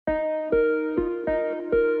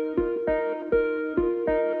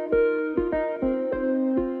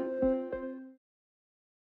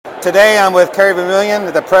Today I'm with Carey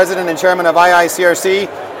Vermeulen, the President and Chairman of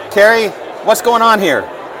IICRC. Carey, what's going on here?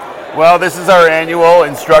 Well, this is our annual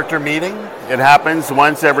instructor meeting. It happens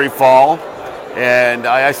once every fall, and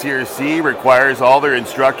IICRC requires all their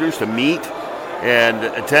instructors to meet and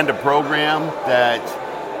attend a program that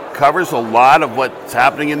covers a lot of what's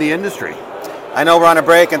happening in the industry. I know we're on a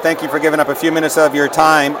break, and thank you for giving up a few minutes of your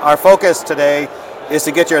time. Our focus today is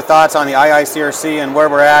to get your thoughts on the IICRC and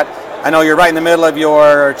where we're at. I know you're right in the middle of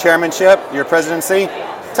your chairmanship, your presidency.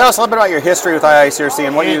 Tell us a little bit about your history with IICRC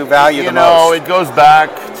and what you value the most. It goes back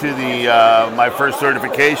to my first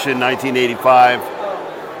certification in 1985,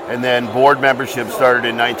 and then board membership started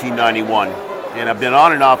in 1991. And I've been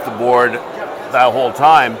on and off the board that whole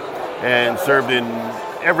time and served in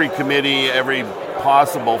every committee, every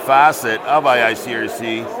possible facet of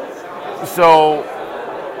IICRC. So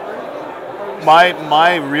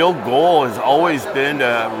my real goal has always been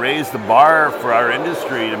to raise the bar for our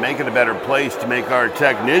industry, to make it a better place, to make our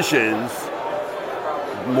technicians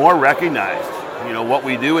more recognized. You know, what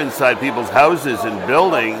we do inside people's houses and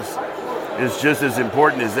buildings is just as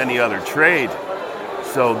important as any other trade.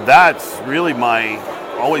 So that's really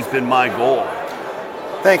always been my goal.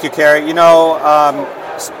 Thank you, Carey. You know,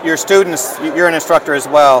 your students, you're an instructor as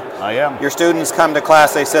well. I am. Your students come to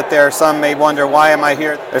class, they sit there, some may wonder, why am I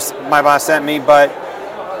here? My boss sent me, but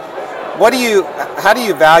how do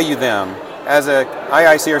you value them as a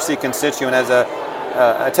IICRC constituent, as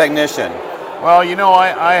a technician? Well, you know,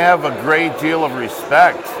 I have a great deal of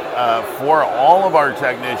respect for all of our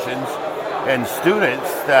technicians and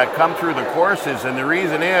students that come through the courses, and the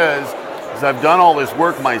reason is I've done all this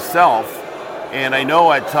work myself. And I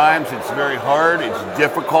know at times it's very hard, it's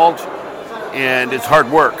difficult, and it's hard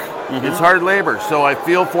work. Mm-hmm. It's hard labor. So I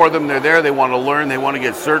feel for them. They're there, they want to learn, they want to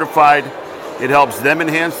get certified. It helps them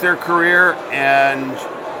enhance their career, and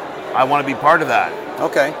I want to be part of that.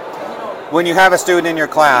 Okay. When you have a student in your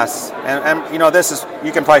class, and you know,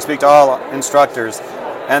 you can probably speak to all instructors,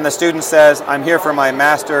 and the student says, I'm here for my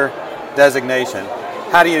master designation.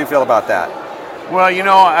 How do you feel about that? Well, you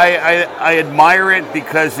know, I admire it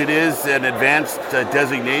because it is an advanced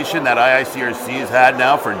designation that IICRC has had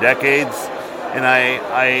now for decades, and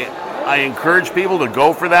I encourage people to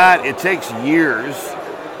go for that. It takes years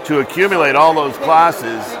to accumulate all those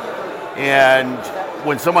classes, and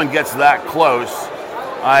when someone gets that close,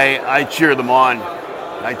 I cheer them on.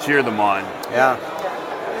 I cheer them on. Yeah.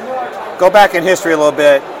 Go back in history a little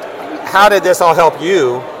bit. How did this all help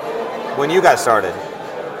you when you got started?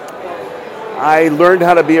 I learned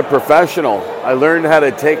how to be a professional. I learned how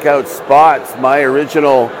to take out spots. My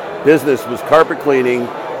original business was carpet cleaning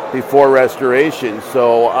before restoration,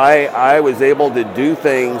 so I was able to do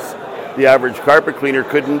things the average carpet cleaner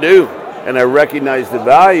couldn't do, and I recognized the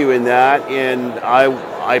value in that, and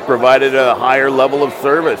I provided a higher level of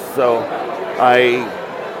service, so I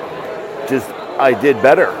did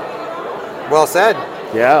better. Well said.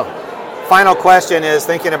 Yeah. Final question is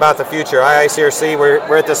thinking about the future. IICRC,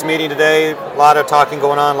 we're at this meeting today, a lot of talking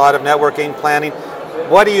going on, a lot of networking, planning.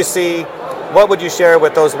 What do you see, what would you share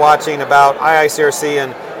with those watching about IICRC,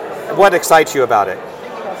 and what excites you about it?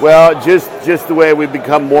 Well, just the way we've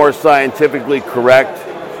become more scientifically correct,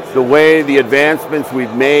 the way the advancements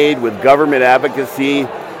we've made with government advocacy.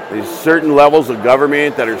 There's certain levels of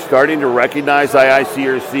government that are starting to recognize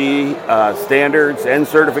IICRC standards and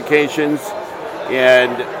certifications,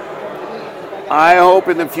 and I hope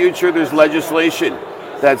in the future there's legislation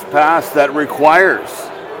that's passed that requires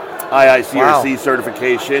IICRC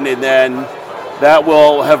certification, and then that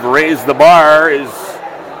will have raised the bar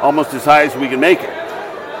almost as high as we can make it.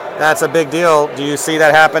 That's a big deal. Do you see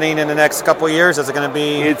that happening in the next couple of years? Is it going to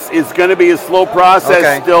be? It's going to be a slow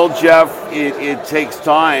process still, Jeff. It takes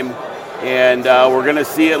time, and we're going to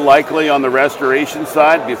see it likely on the restoration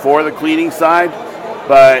side before the cleaning side,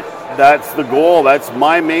 but that's the goal. That's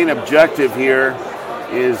my main objective here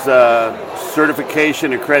is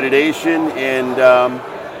certification, accreditation, and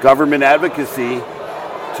government advocacy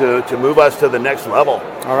to move us to the next level.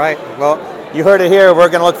 All right. Well, you heard it here. We're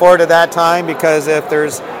going to look forward to that time, because if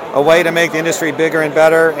there's a way to make the industry bigger and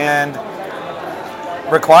better and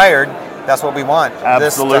required, that's what we want.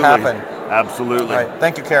 Absolutely. This to happen. Absolutely. All right.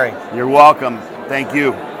 Thank you, Carey. You're welcome. Thank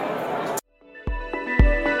you.